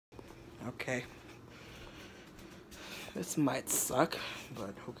Okay. This might suck,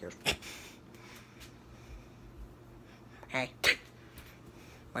 but who cares? Hey.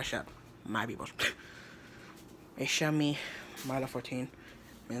 What's up, my people? Hey, show me Milo 14.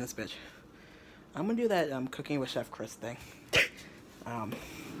 Man, this bitch. I'm gonna do that cooking with Chef Cris thing. I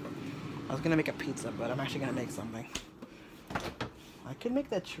was gonna make a pizza, but I'm actually gonna make something. I could make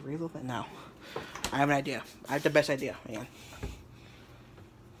that chorizo thing. No. I have an idea. I have the best idea, man.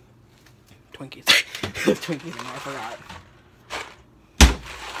 Twinkies. Twinkies, and I forgot.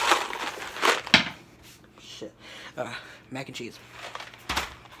 Shit. Mac and cheese.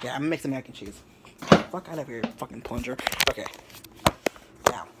 Yeah, I'm gonna make some mac and cheese. Fuck out of here, fucking plunger. Okay.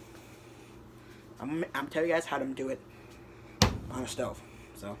 Now, I'm telling you guys how to do it on a stove.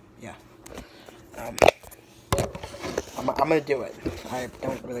 So, yeah. I'm gonna do it. I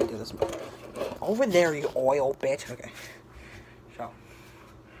don't really do this. Over there, you oil bitch. Okay. So,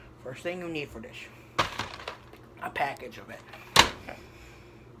 first thing you need for this, a package of it.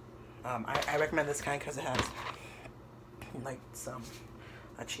 I recommend this kind because it has like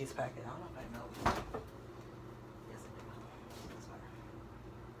a cheese packet. I don't know if I know. Yes, I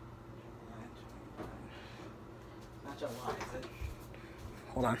do. Not July, is it?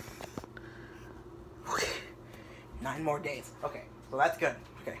 Hold on. Okay. 9 more days. Okay, so that's good.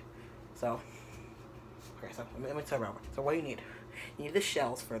 Okay, so let me tell you real quick. So what do you need? You need the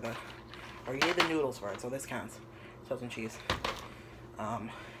shells for the, or you need the noodles for it. So this counts. Shells and cheese.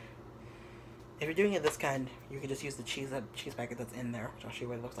 If you're doing it this kind, you can just use the cheese packet that's in there, which I'll show you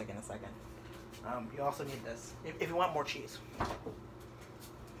what it looks like in a second. You also need this if you want more cheese.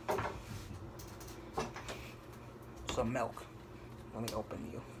 Some milk. Let me open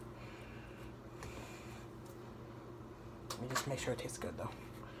you. Let me just make sure it tastes good though.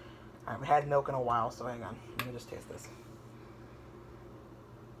 I haven't had milk in a while, so hang on. Let me just taste this.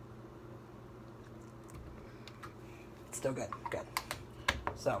 It's still good. Good.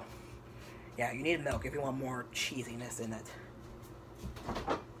 So, yeah, you need milk if you want more cheesiness in it. I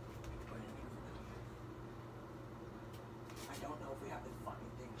don't know if we have this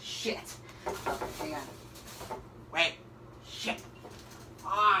fucking thing. Shit! Okay, hang on. Wait. Shit.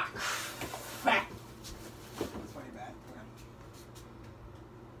 Ah, crap. That's pretty bad. Hang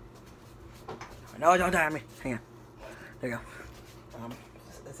on. No, don't die on me. Hang on. There you go.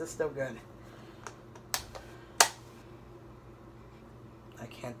 Is this still good? I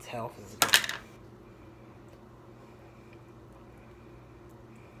can't tell if this is good.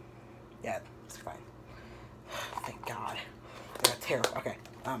 Yeah, it's fine. Thank God. I got terrible. Okay.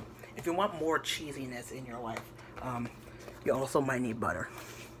 If you want more cheesiness in your life, you also might need butter.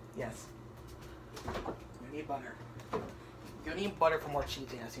 Yes. You need butter. You need butter for more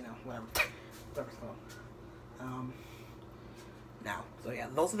cheesiness, you know, whatever. Whatever's called. Now, so yeah,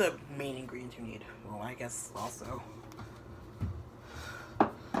 those are the main ingredients you need. Well, I guess also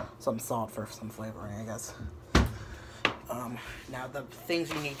some salt for some flavoring, I guess. Now the things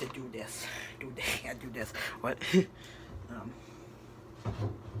you need to do this. Do this. What? It's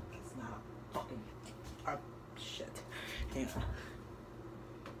not a fucking shit. Hang on.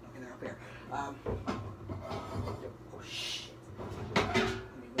 Okay, they're up here. Oh shit. Let me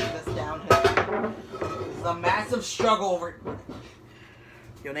move this down here. This is a massive struggle over.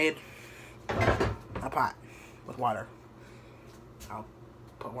 You'll need a pot with water. I'll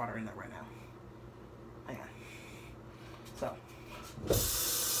put water in there right now. Hang on. So,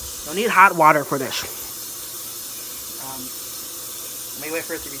 you'll need hot water for this. Let me wait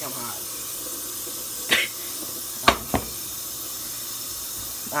for it to become hot.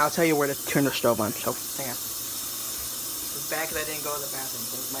 I'll tell you where to turn the stove on. So, hang on. It's bad because I didn't go to the bathroom,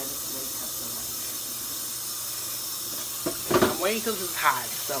 so it might just wait so much. I'm waiting until this is hot.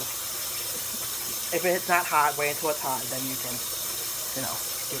 So, if it's not hot, wait until it's hot, then you can, you know,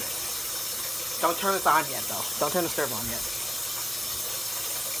 do it. Don't turn this on yet, though. Don't turn the stove on yet.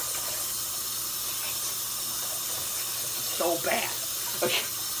 It's so bad. Okay.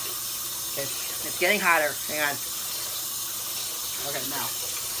 It's getting hotter. Hang on. Okay, now.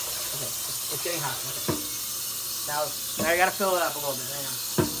 Okay, it's getting hot. Okay. Now I gotta fill it up a little bit. Hang on.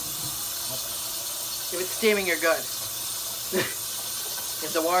 If it's steaming, you're good.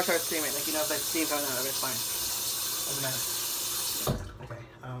 If the water starts steaming, like, you know, if that steam coming out of it, it's fine. Doesn't matter. Okay,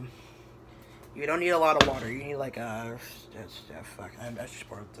 you don't need a lot of water. You need like fuck. I just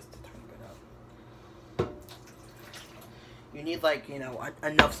poured just a tiny bit out. You need, like, you know,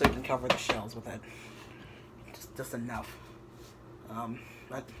 enough so you can cover the shells with it. Just enough.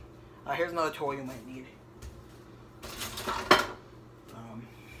 Here's another tool you might need.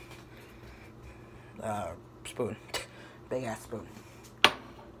 Spoon. Big ass spoon.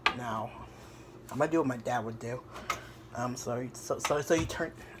 Now, I'm gonna do what my dad would do. So you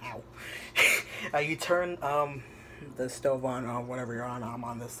turn, ow, you turn the stove on or whatever you're on. I'm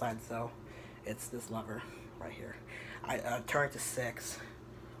on this side, so it's this lever right here. I turn it to 6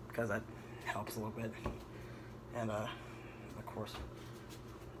 because that helps a little bit, and of course,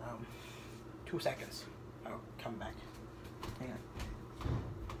 2 seconds. Oh, come back. Hang on.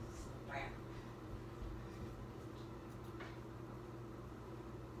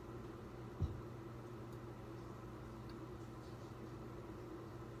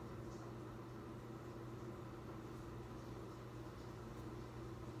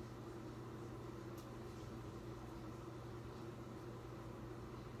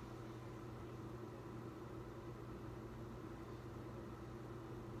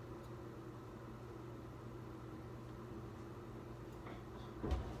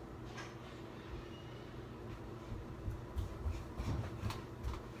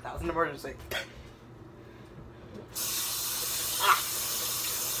 That was an emergency.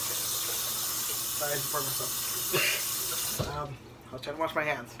 Sorry, I just burned myself. I was trying to wash my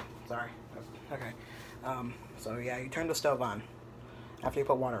hands. Sorry. Okay. So yeah, you turn the stove on after you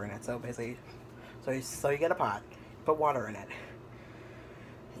put water in it. So basically, so you get a pot, put water in it,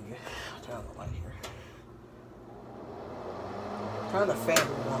 and you turn on the light here. Turn on the fan if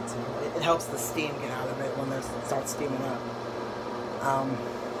you want to. It helps the steam get out of it when it starts steaming up.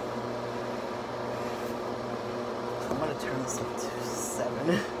 I'm gonna turn this up to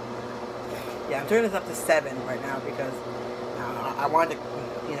 7. Yeah, I'm turning this up to 7 right now because I wanted to,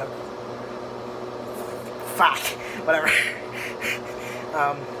 you know, fuck, whatever.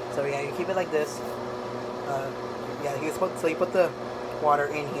 So yeah, you keep it like this. Yeah, so you put the water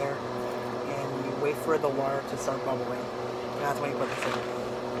in here, and you wait for the water to start bubbling, and that's when you put this in.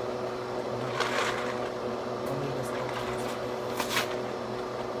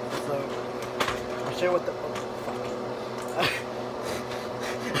 So I'll show you what the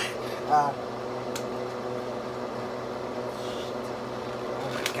oh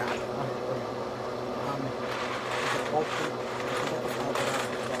my god.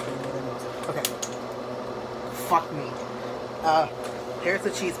 Okay. Fuck me. Here's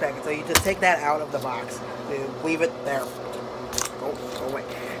the cheese packet. So you just take that out of the box. You leave it there. Go away.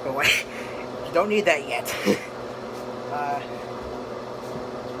 Go away. You don't need that yet.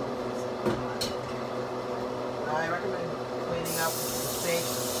 I recommend cleaning up the sink.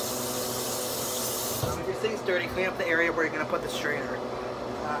 If your sink's dirty, clean up the area where you're going to put the strainer.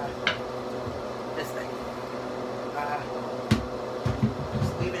 This thing.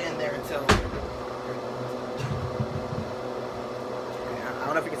 Just leave it in there until... I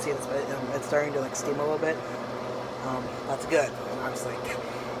don't know if you can see this, but it's starting to like steam a little bit. That's good, obviously.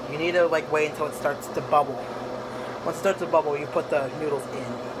 You need to like wait until it starts to bubble. Once it starts to bubble, you put the noodles in.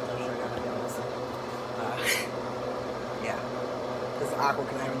 Yeah. This is awkward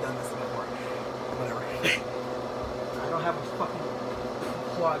because I haven't done this before. Whatever. I don't have a fucking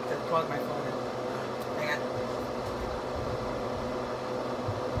plug to plug my phone in. Hang on.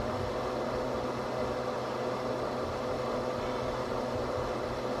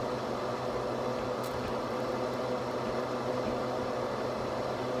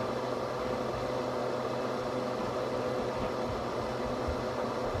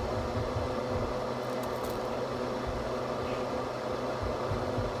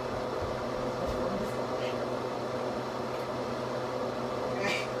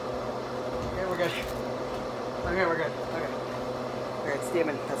 Good. Okay, we're good. Okay. Okay, it's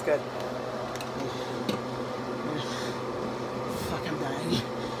steaming. That's good. Fuck, I'm dying.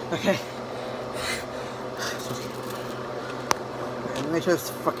 Okay. Okay, make sure this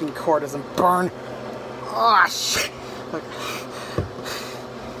fucking cord doesn't burn. Oh, shit. Okay.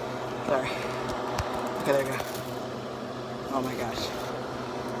 Sorry. Okay, there you go. Oh my gosh.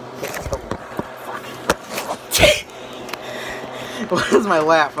 Okay, let's go. Fuck. What is my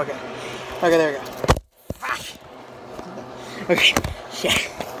laugh? Okay. Okay, there we go. Fuck. Okay. Shit.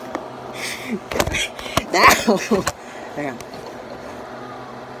 Now. Hang on.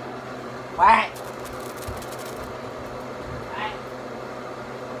 What?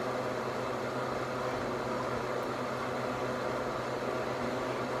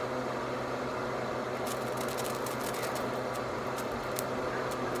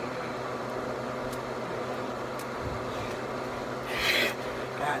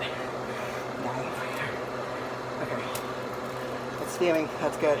 God. Okay. It's steaming.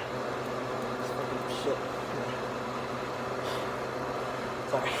 That's good. It's fucking shit.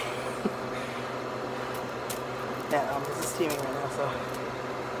 Sorry. Yeah, this is steaming right now, so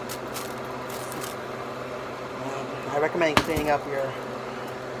I recommend cleaning up your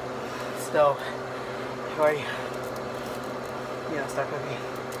stove before you know, start cooking,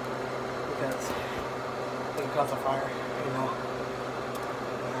 because it can cause a fire, you know.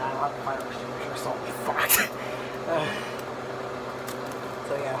 Yeah, I don't have a fire extinguisher, so fuck.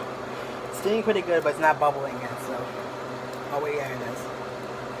 So yeah, it's steaming pretty good, but it's not bubbling yet. So, oh wait, yeah, it is.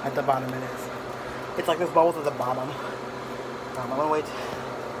 At the bottom, it is. It's like there's bubbles at the bottom. I'm gonna wait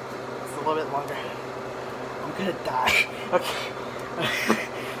just a little bit longer. I'm gonna die. Okay.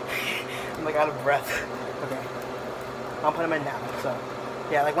 I'm like out of breath. Okay. I'll put them in now. So,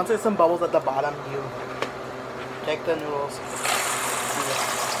 yeah, like once there's some bubbles at the bottom, you take the noodles, you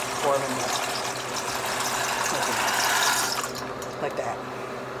just pour them in there. Okay. Like that.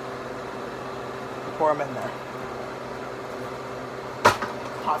 You pour them in there.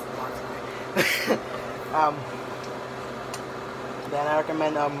 Toss the box away. Then I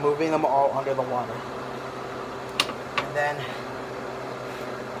recommend moving them all under the water. And then,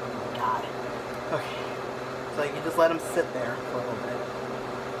 oh God. Okay. So you just let them sit there for a little bit.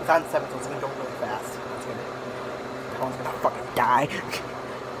 It's on 7, so it's gonna go really fast. It's gonna, that one's gonna fucking die.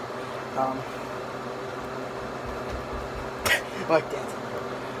 I'm like dancing.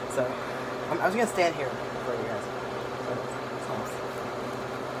 So I was gonna stand here for you guys. So,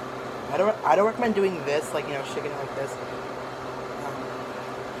 I don't recommend doing this, like, you know, shaking it like this.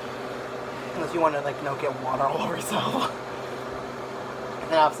 Unless you want to, like, you know, get water all over yourself.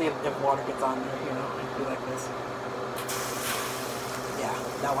 And obviously, if water gets on there, you know, you do like this. Yeah,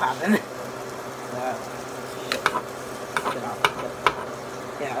 that will happen.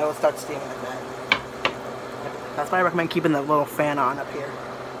 Yeah, it will start steaming like that. That's why I recommend keeping the little fan on up here.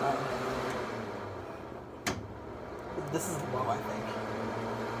 This is low, I think.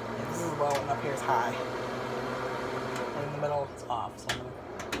 Yeah, this is low, and up here is high. And in the middle, it's off. So I'm gonna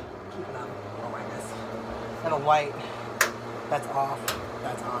keep it on low like this. And the white, that's off,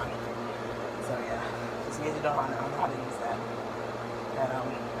 that's on. So yeah, just in case you don't know how to use that.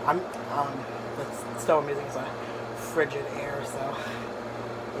 And the stove I'm using is a frigid air, so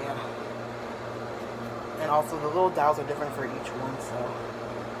yeah. And also the little dials are different for each one, so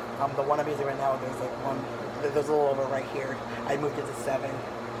the one I'm using right now, there's like one, there's a little over right here. I moved it to 7.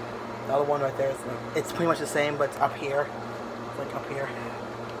 The other one right there is like, it's pretty much the same, but it's up here. It's like up here.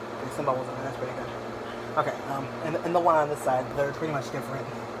 There's some bubbles in there, that's pretty good. Okay, and the one on this side, they're pretty much different.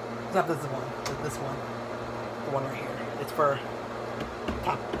 It's not this one, it's this one. The one right here. It's for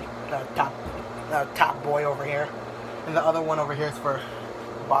top boy over here. And the other one over here is for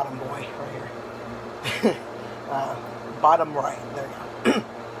bottom boy right here. Bottom right, there you go.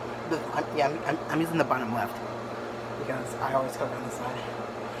 I'm using the bottom left because I always cook on this side.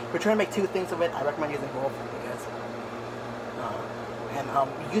 If you're trying to make 2 things of it, I recommend using both because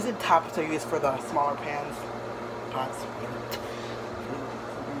use it top to use for the smaller pans, pots.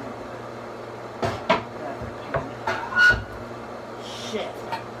 Shit,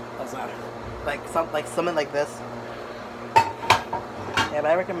 that's loud. Like something like this. Yeah,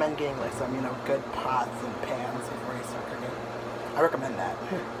 but I recommend getting like some, you know, good pots and pans before you start cooking. I recommend that.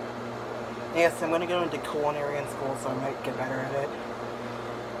 Yes, I'm going to go into culinary in school, so I might get better at it.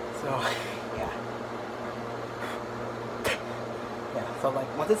 So, yeah. Yeah, so like,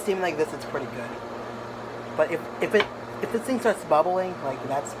 once it's steaming like this, it's pretty good. But if this thing starts bubbling, like,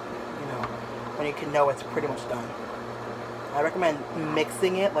 that's, you know, when you can know it's pretty much done. I recommend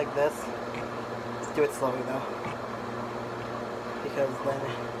mixing it like this. Just do it slowly, though. Because then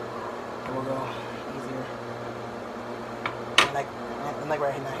it will go easier. And like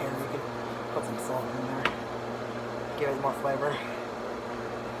right now here, you can put some salt in there, give it more flavor.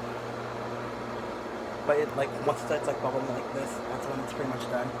 But it, like, once it starts like bubbling like this, that's when it's pretty much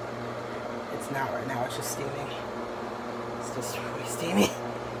done. It's not right now, it's just steaming. It's just really steamy.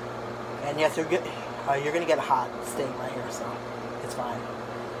 And yes, you're gonna get a hot steak right here, so it's fine.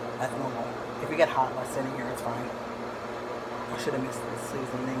 That's normal. If you get hot while sitting here, it's fine. I should have mixed the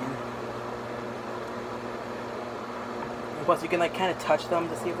seasoning in. And plus, you can like kind of touch them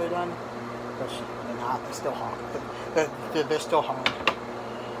to see if they're done. Which they're not. They're still hard. They're still hard.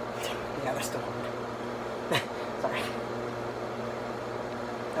 Yeah, they're still hard. Sorry.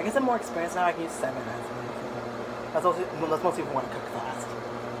 I guess I'm more experienced now. I can use 7 as anything. That's mostly if you want to cook fast.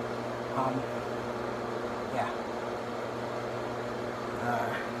 Yeah.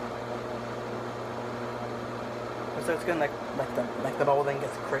 So it's gonna like the bubble thing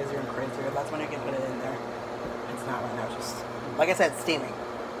gets crazier and crazier. That's when you can put it in there. It's not right now. It's just like I said, steaming.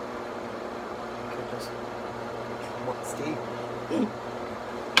 You could just steam.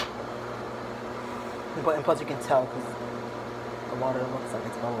 And plus you can tell because the water looks like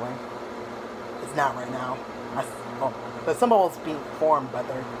it's bubbling. It's not right now. Well, there's some bubbles being formed, but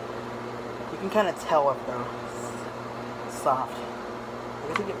they're can kind of tell if they're soft.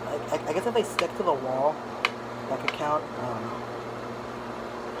 I guess if they stick to the wall, that could count.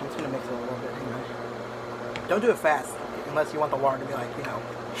 I'm just gonna mix it a little bit. Hang on. Don't do it fast, unless you want the water to be like, you know,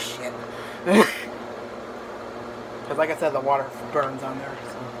 shit. Because like I said, the water burns on there,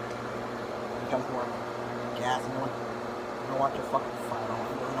 so it becomes more gas, and I don't want your fucking fire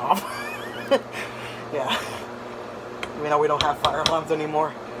alarm going off. Yeah. Even though we don't have fire alarms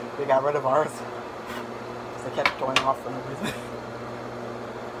anymore, we got rid of ours. Because they kept going off for no reason.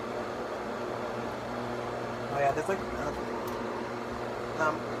 Oh yeah, there's like,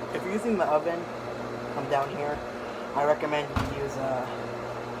 if you're using the oven, down here, I recommend you use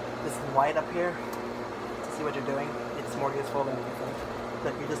this light up here to see what you're doing. It's more useful than anything. So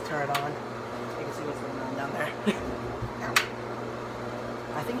if you just turn it on, you can see what's going on down there.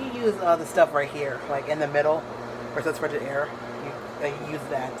 I think you use the stuff right here, like in the middle, where it says frigid air. You use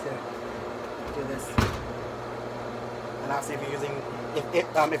that to do this. And obviously, if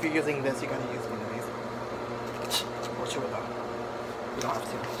you're using this, you gotta use one of these. Or two of them. You don't have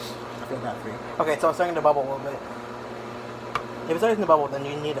to. I feel bad for you. Okay, so it's starting to bubble a little bit. If it's starting to bubble, then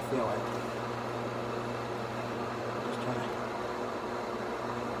you need to feel it. Just trying to.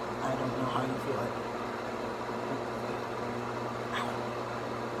 I don't know how you feel it.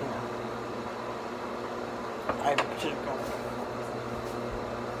 I should have gone.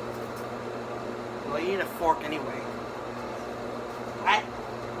 Well, you need a fork anyway.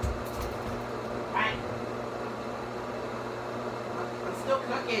 I'm still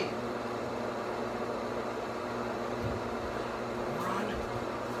cooking. Run.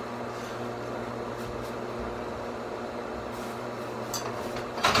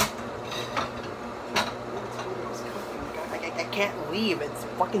 I can't leave. It's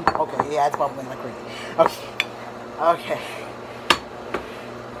fucking okay. Yeah, it's bubbling like crazy. Okay. Okay.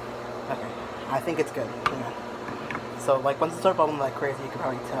 Okay. I think it's good. Yeah. So, like, once it starts bubbling like crazy, you can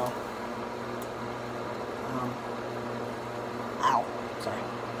probably tell. Ow. Sorry.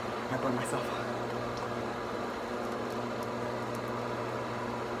 I burned myself.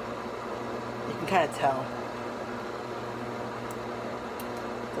 You can kind of tell.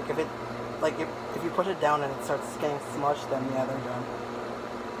 Like, if you push it down and it starts getting smushed, then yeah, they're done.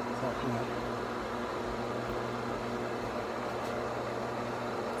 So, yeah.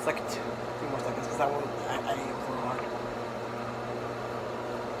 It's like 2 more seconds, because that one, I ate it was a little hard.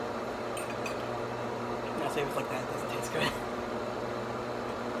 Now, say it's like that, it doesn't taste good.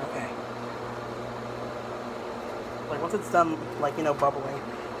 Okay. Like, once it's done, like, you know, bubbling,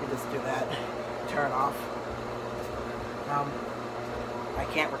 you just do that. Turn it off. I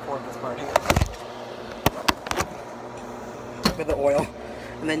can't record this part here. With the oil.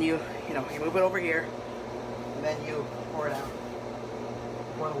 And then you move it over here, and then you pour it out.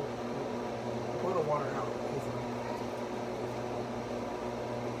 Pour the water out.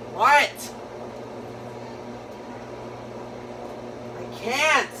 What? I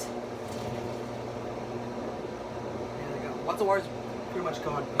can't! There we go. Once the water's pretty much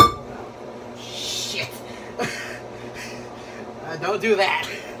gone, shit! Don't do that!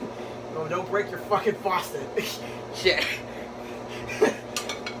 No, don't break your fucking faucet. Shit. Okay.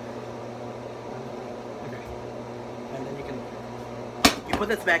 And then you put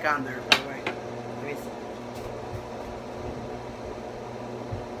this back on there, by the way. Let me see.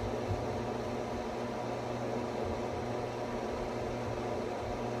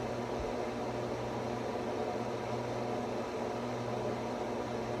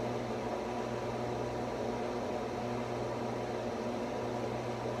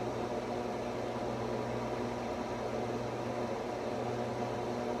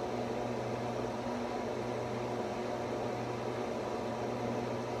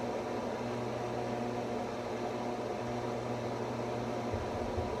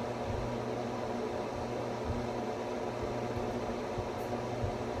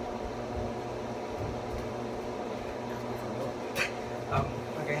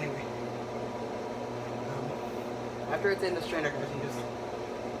 Okay, anyway. After it's in the strainer, guys, you just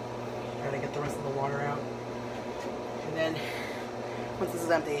try to get the rest of the water out. And then, once this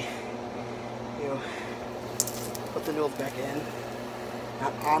is empty, you put the noodles back in.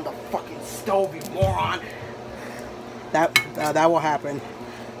 Not on the fucking stove, you moron! That will happen.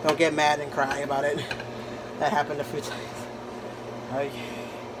 Don't get mad and cry about it. That happened a few times. I'll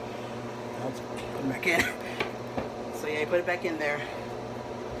just put it back in. So yeah, you put it back in there.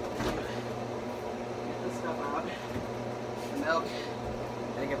 Get this stuff out. The milk.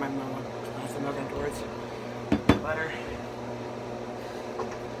 Gotta get my mom some milk afterwards. Butter.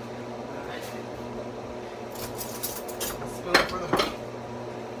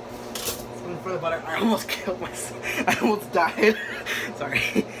 Spoon for the butter. I almost killed myself. I almost died. Sorry.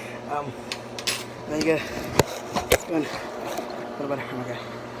 Then you get a spoon for the butter. Oh my god.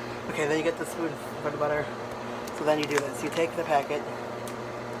 Okay, then you get the spoon for the butter. So then you do this. You take the packet,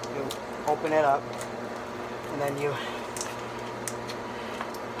 you open it up, and then you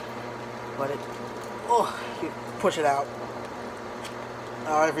let it, you push it out.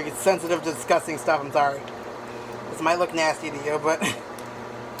 Oh, if you're sensitive to disgusting stuff, I'm sorry. This might look nasty to you, but...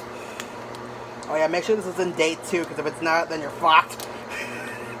 Oh yeah, make sure this is in date too, because if it's not, then you're fucked.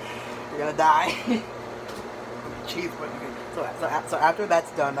 You're gonna die. Cheese, but okay. So after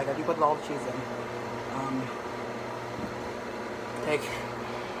that's done, like I do put all the cheese in.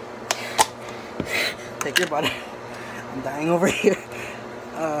 Take your butter. I'm dying over here.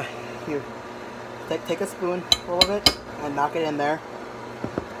 You take a spoon full of it and knock it in there.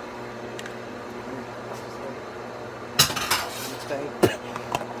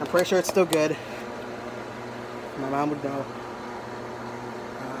 I'm pretty sure it's still good. My mom would know.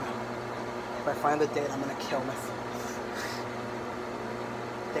 If I find the date, I'm gonna kill myself.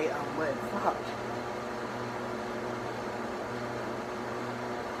 Date on lid. Fuck.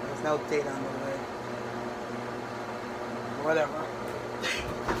 There's no date on the lid. Whatever.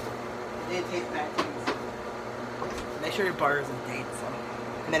 It didn't taste bad to me. Make sure your butter is in date. So.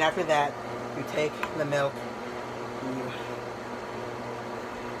 And then after that, you take the milk and you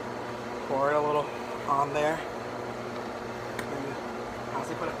pour it a little on there. And you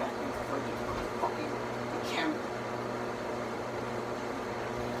honestly put it back in the fucking camera.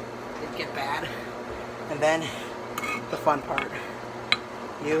 It'd get bad. And then the fun part.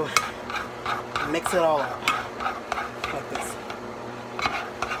 You mix it all up. Like this.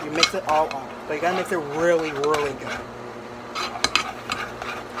 You mix it all up. But you gotta mix it really, really good.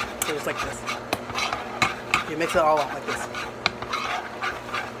 So just like this. You mix it all up like this.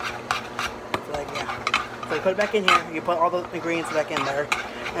 So you put it back in here, you put all the ingredients back in there,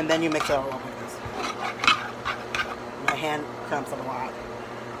 and then you mix it all up like this. My hand cramps up a lot.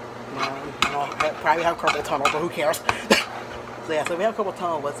 I probably have carpal tunnel, but who cares? So yeah, so we have carpal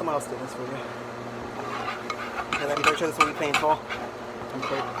tunnel, let someone else do this for you. Because I'm pretty sure this will be painful. I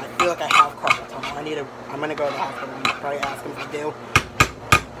feel like I have carpal tunnel. I'm gonna go to the hospital and probably ask them if I do.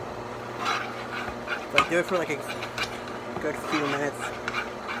 So I do it for like a good few minutes.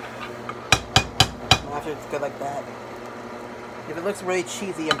 After it's good like that. If it looks really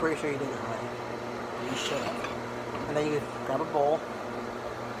cheesy, I'm pretty sure you did it right. You should have. And then you grab a bowl.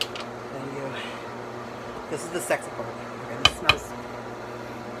 And you... This is the sexy part. Okay, this smells...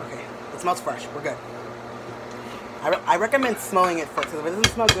 Okay, it smells fresh. We're good. I recommend smelling it first, because if it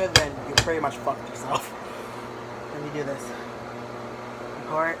doesn't smell good, then you pretty much fucked yourself. Then you do this. You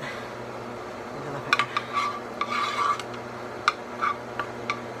pour it into the pan.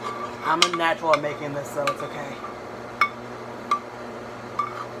 I'm a natural at making this, so it's okay.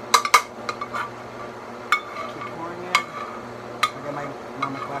 Keep pouring it. I got my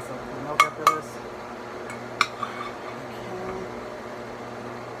glass of milk after this. Okay.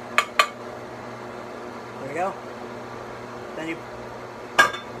 There we go. Then you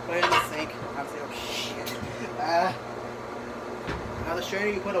put it in the sink. Obviously, oh shit. Now the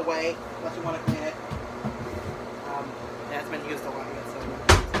strainer you put away, unless you want to clean it. That's been used a lot yet, so.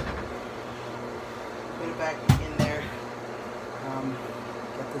 Put it back in there.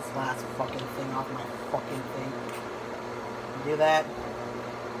 Get this last fucking thing off my fucking thing. Do that.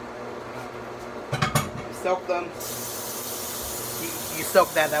 You soak them. You soak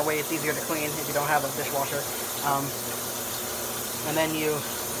that way it's easier to clean if you don't have a dishwasher. And then you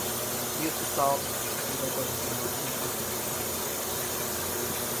use the salt.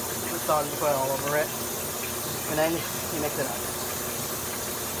 The salt, you put it all over it. And then you mix it up.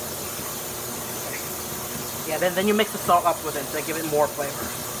 Yeah, then you mix the salt up with it to give it more flavor.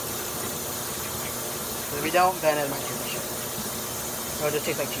 If you don't, then it might taste like shit. It'll just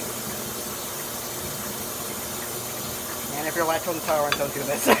taste like cheese. And if you're lactose intolerant, don't do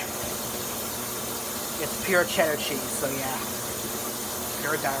this. It's pure cheddar cheese, so yeah.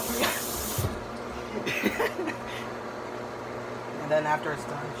 Pure diarrhea. And then after it's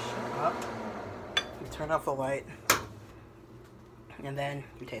done, shut up. You turn off the light. And then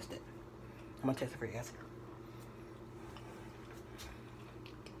you taste it. I'm gonna taste it for you guys.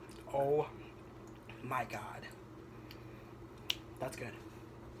 Oh my god. That's good.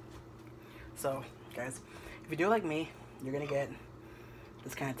 So, guys, if you do like me, you're gonna get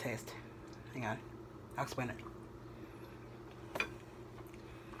this kind of taste. Hang on. I'll explain it.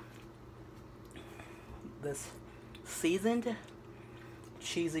 This seasoned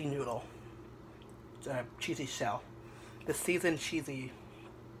cheesy noodle. Cheesy shell. The seasoned cheesy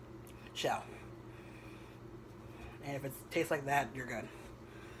shell. And if it tastes like that, you're good.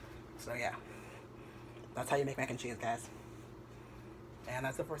 So yeah, that's how you make mac and cheese, guys. And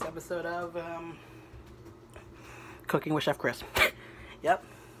that's the first episode of Cooking with Chef Cris. Yep.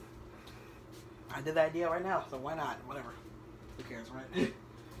 I did the idea right now, so why not? Whatever. Who cares, right? I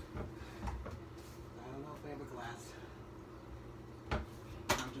don't know if I have a glass.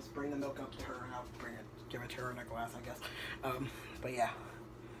 I'll just bring the milk up to her and I'll give it to her in a glass, I guess. But yeah.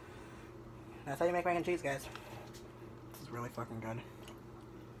 That's how you make mac and cheese, guys. This is really fucking good.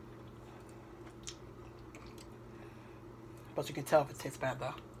 But you can tell if it tastes bad,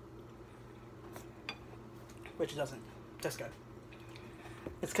 though. Which it doesn't. Tastes good.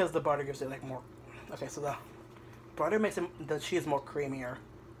 It's because the butter gives it, like, more... Okay, so the butter makes the cheese more creamier.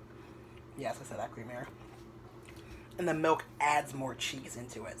 Yes, I said that, creamier. And the milk adds more cheese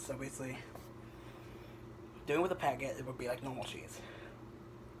into it. So basically, doing it with a packet, it would be like normal cheese.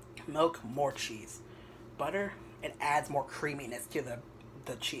 Milk, more cheese. Butter, it adds more creaminess to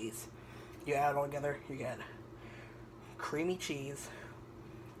the cheese. You add it all together, you get creamy cheese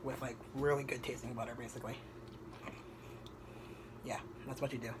with like really good tasting butter, basically. Yeah, that's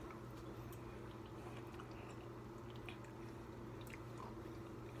what you do.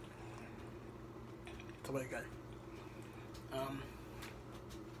 It's really good.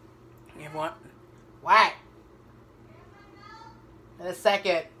 You want what? In a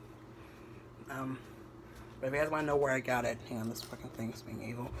second. But if you guys want to know where I got it, hang on, this fucking thing is being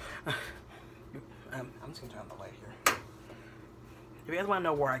evil. I'm just gonna turn on the light here. If you guys want to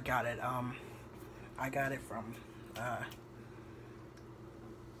know where I got it, I got it from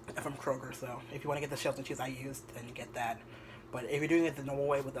Kroger. So if you want to get the shells and cheese I used, then you get that. But if you're doing it the normal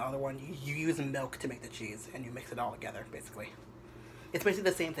way with the other one, you use milk to make the cheese, and you mix it all together, basically. It's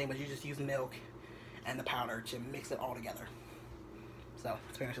basically the same thing, but you just use milk and the powder to mix it all together. So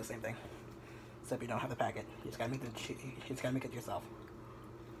it's pretty much the same thing, except you don't have the packet. You just gotta make the cheese. You just gotta make it yourself.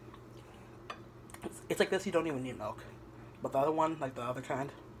 It's like this. You don't even need milk. But the other one, like the other kind,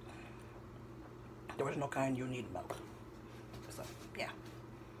 the original kind, you need milk. So yeah.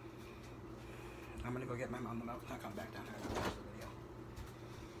 I'm gonna go get my mom the milk and I'll come back down here and watch the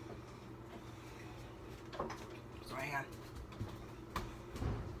video. So hang on.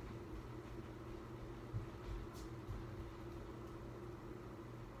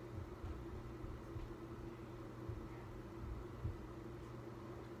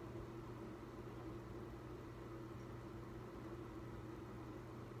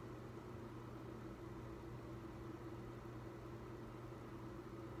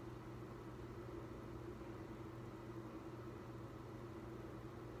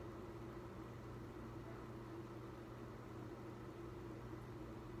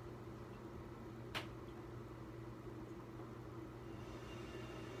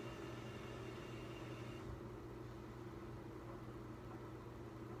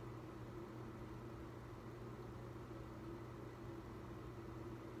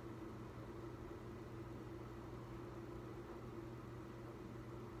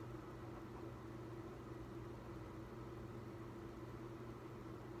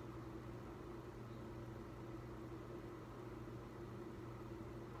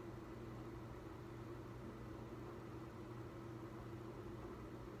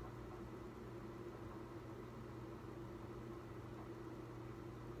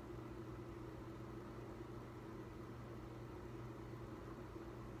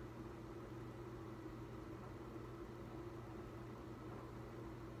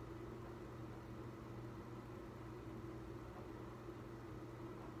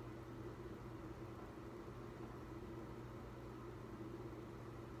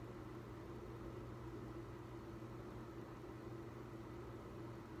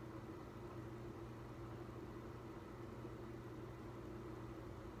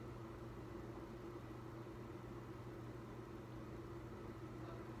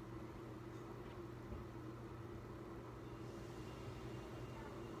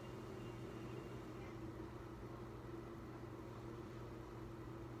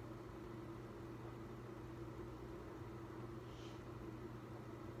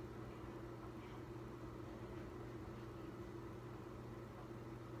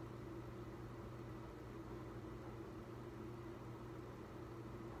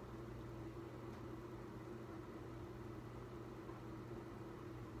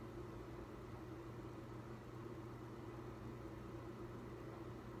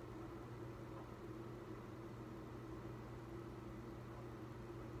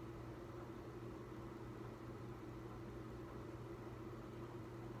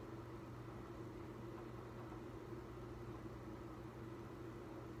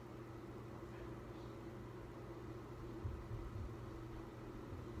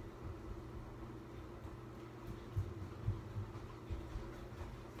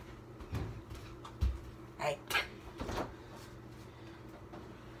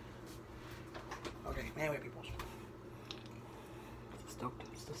 Anyway, people.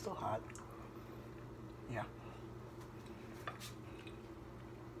 It's still hot. Yeah.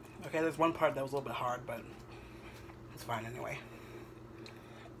 Okay, there's one part that was a little bit hard, but it's fine anyway.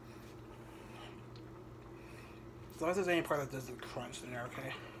 As long as there's any part that doesn't crunch, then they're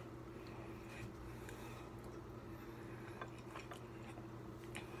okay.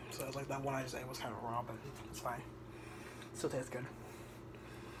 So it's like that one I just ate was kind of raw, but it's fine. Still tastes good.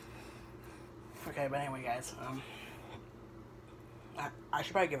 Okay, but anyway, guys, I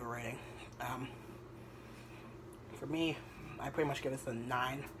should probably give it a rating. For me, I pretty much give this a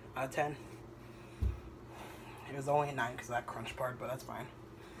 9 out of 10. It was only a 9 because of that crunch part, but that's fine.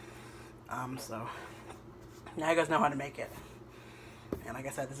 So now you guys know how to make it. And like I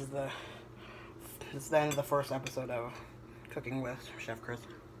said, this is the end of the first episode of Cooking with Chef Cris.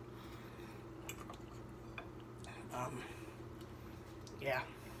 Yeah.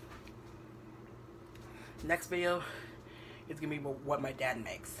 Next video is gonna be what my dad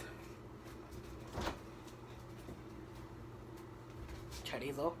makes.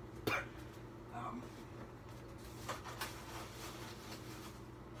 Chorizo.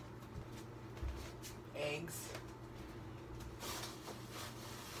 Eggs.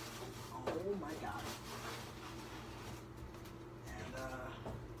 Oh my god. And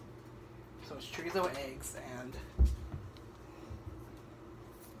so it's chorizo, eggs, and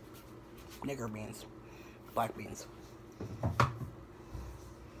nigger beans, black beans.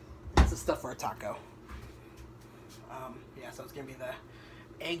 This is stuff for a taco. Yeah, so it's gonna be the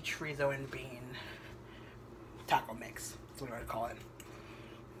egg, chorizo, and bean taco mix. That's what I would call it.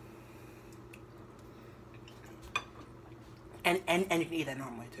 And you can eat that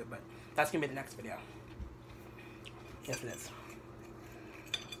normally too, but that's gonna be the next video. Yes, it is.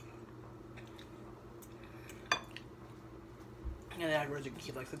 And then algorithm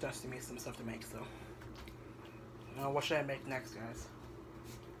keep like suggesting me some stuff to make. So, what should I make next, guys?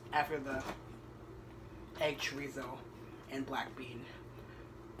 After the egg, chorizo, and black bean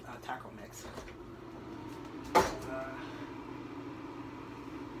taco mix.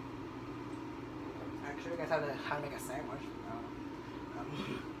 Actually, you guys have how to make a sandwich.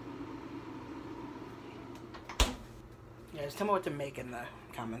 Yeah, just tell me what to make in the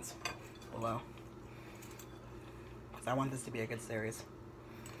comments below. Because I want this to be a good series.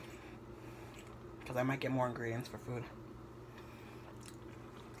 Because I might get more ingredients for food.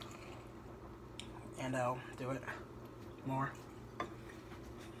 And I'll do it more.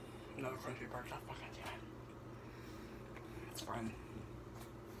 No crunchy parts. Oh, fuck it, yeah. It's fine.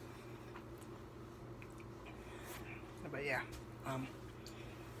 But yeah.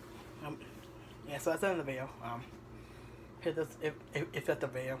 Yeah, so that's the end of the video. Hit this if that's the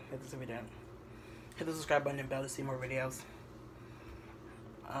video. Hit this if you didn't. Hit the subscribe button and bell to see more videos.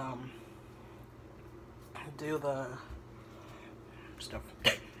 Do the stuff.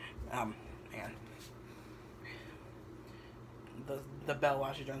 And the bell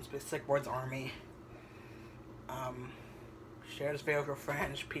while she joins Sick Board's army. Share this video with your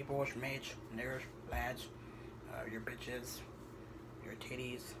friends, people, mates, niggers, lads, your bitches, your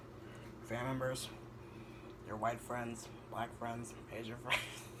titties, family members, your white friends, black friends, Asian friends.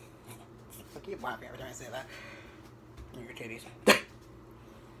 I keep laughing every time I say that. Your titties.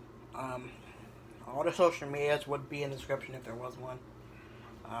 All the social medias would be in the description if there was one.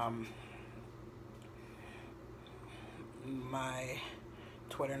 My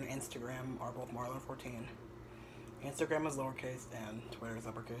Twitter and Instagram are both Marlon14. Instagram is lowercase and Twitter is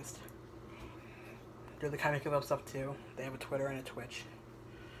uppercase. Do the Comedy Club stuff too. They have a Twitter and a Twitch.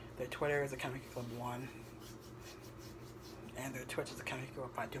 Their Twitter is a Comedy Club 1. And their Twitch is a Comedy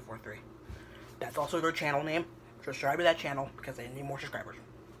Club 5243. That's also their channel name. Subscribe to that channel because they need more subscribers.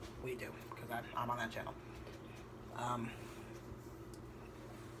 We do, because I'm on that channel.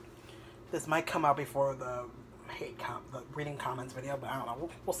 This might come out before the the reading comments video, but I don't know.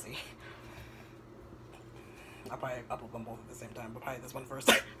 We'll see. I'll probably upload them both at the same time, but probably this one first.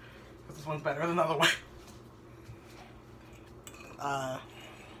 Because this one's better than the other one.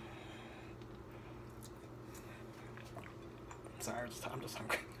 Sorry, I'm just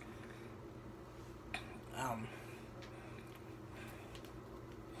hungry.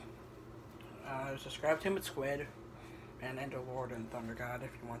 Subscribe to TemperateSquid and EnderLord and ThunderGaming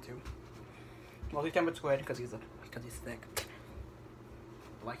if you want to. Mostly TemperateSquid because he's thick.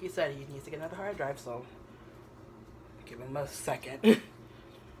 But like he said, he needs to get another hard drive, so give him a second.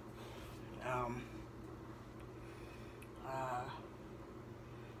 I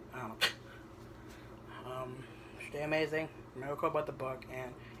don't know. Stay amazing. Remember about the book,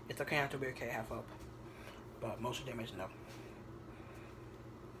 and it's okay not to be okay half up. But most of the damage, no.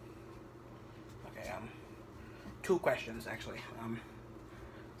 Okay, 2 questions actually.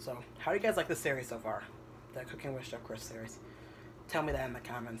 So how do you guys like the series so far? The Cooking with Chef Cris series. Tell me that in the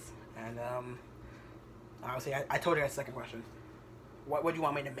comments. And obviously I told you guys the 2nd question. What would you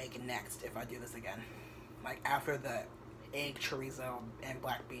want me to make next if I do this again? Like after the egg chorizo and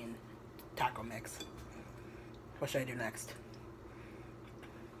black bean taco mix. What should I do next?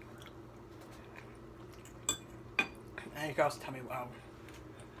 And you can also tell me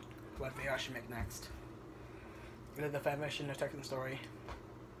what video I should make next. Either the 5 mission detective story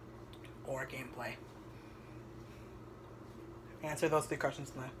or gameplay. Answer those 3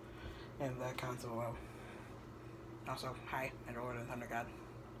 questions in the comments below. Also, hi, EnderLord and ThunderGaming.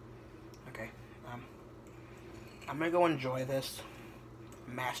 Okay, I'm gonna go enjoy this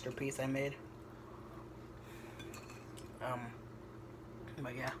masterpiece I made.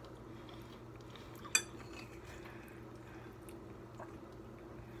 But yeah.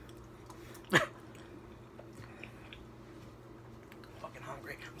 Fucking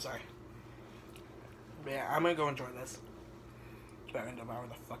hungry. I'm sorry. But yeah, I'm gonna go enjoy this. So I'm gonna devour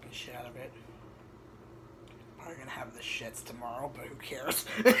the fucking shit out of it. Probably gonna have the shits tomorrow, but who cares?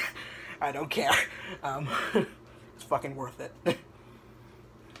 I don't care. It's fucking worth it.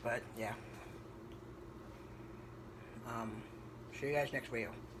 But yeah. See you guys next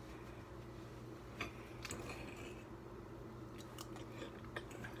video.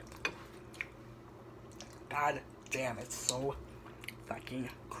 God damn, it's so fucking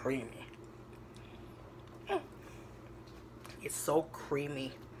creamy. It's so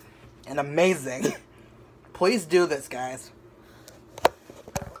creamy and amazing. Please do this, guys.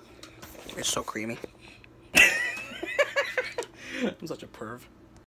 It's so creamy. I'm such a perv.